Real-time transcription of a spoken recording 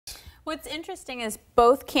What's interesting is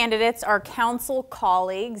both candidates are council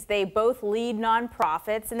colleagues. They both lead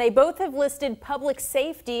nonprofits, and they both have listed public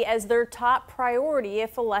safety as their top priority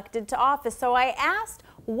if elected to office. So I asked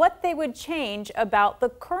what they would change about the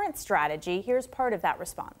current strategy. Here's part of that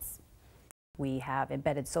response. We have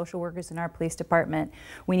embedded social workers in our police department.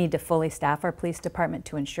 We need to fully staff our police department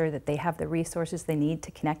to ensure that they have the resources they need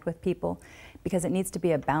to connect with people, because it needs to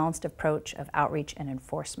be a balanced approach of outreach and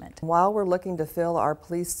enforcement. While we're looking to fill our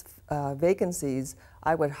police vacancies,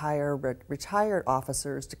 I would hire retired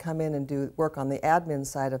officers to come in and do work on the admin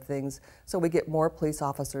side of things, so we get more police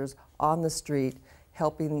officers on the street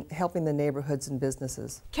helping the neighborhoods and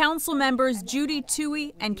businesses. Council members Judy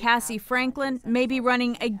Toohey and Cassie Franklin may be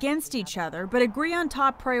running against each other, but agree on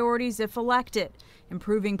top priorities if elected: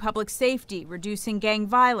 improving public safety, reducing gang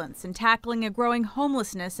violence, and tackling a growing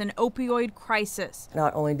homelessness and opioid crisis.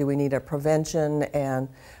 Not only do we need a prevention and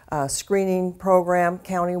screening program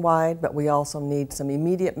countywide, but we also need some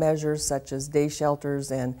immediate measures such as day shelters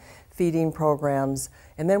and feeding programs.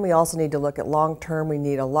 And then we also need to look at long-term. We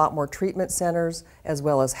need a lot more treatment centers as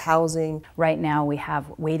well as housing. Right now we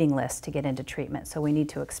have waiting lists to get into treatment, so we need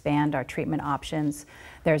to expand our treatment options.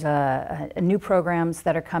 There's new programs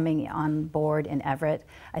that are coming on board in Everett.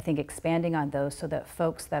 I think expanding on those so that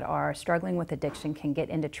folks that are struggling with addiction can get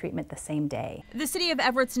into treatment the same day. The city of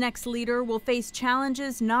Everett's next leader will face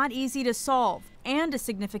challenges not easy to solve, and a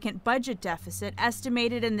significant budget deficit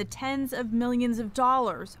estimated in the tens of millions of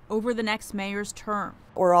dollars over the next mayor's term.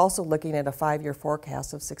 We're also looking at a 5-year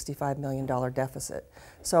forecast of $65 million deficit.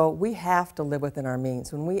 So we have to live within our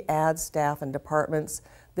means. When we add staff and departments,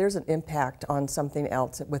 there's an impact on something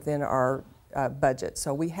else within our budget.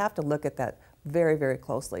 So we have to look at that very, very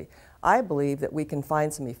closely. I believe that we can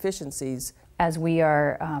find some efficiencies. As we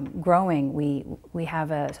are growing, we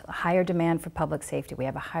have a higher demand for public safety. We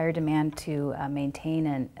have a higher demand to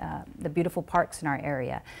maintain the beautiful parks in our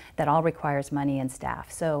area. That all requires money and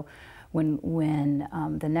staff. So when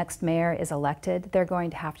the next mayor is elected, they're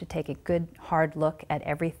going to have to take a good, hard look at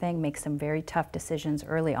everything, make some very tough decisions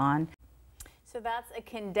early on. So that's a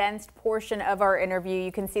condensed portion of our interview.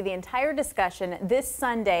 You can see the entire discussion this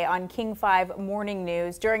Sunday on King 5 Morning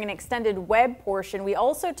News. During an extended web portion, we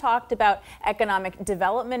also talked about economic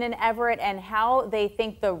development in Everett and how they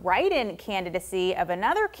think the write-in candidacy of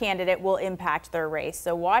another candidate will impact their race.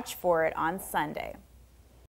 So watch for it on Sunday.